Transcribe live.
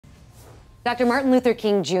Dr. Martin Luther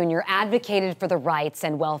King Jr. advocated for the rights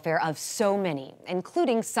and welfare of so many,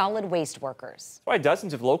 including solid waste workers. That's why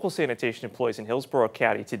dozens of local sanitation employees in Hillsborough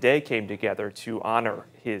County today came together to honor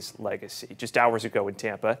his legacy. Just hours ago in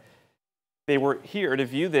Tampa, they were here to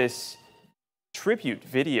view this tribute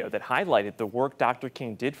video that highlighted the work Dr.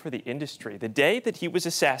 King did for the industry. The day that he was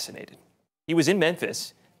assassinated, he was in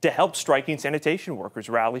Memphis to help striking sanitation workers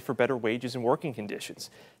rally for better wages and working conditions.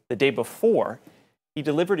 The day before, he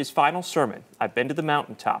delivered his final sermon, "I've Been to the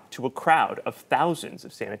Mountaintop," to a crowd of thousands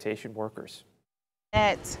of sanitation workers.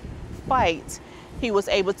 At fight, he was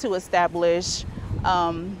able to establish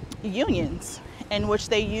unions in which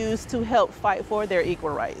they used to help fight for their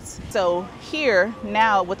equal rights. So here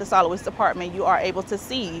now with the Solid Waste Department, you are able to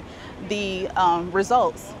see the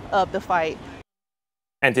results of the fight.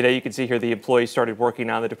 And today you can see here the employees started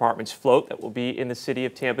working on the department's float that will be in the city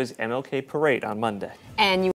of Tampa's MLK parade on Monday. And you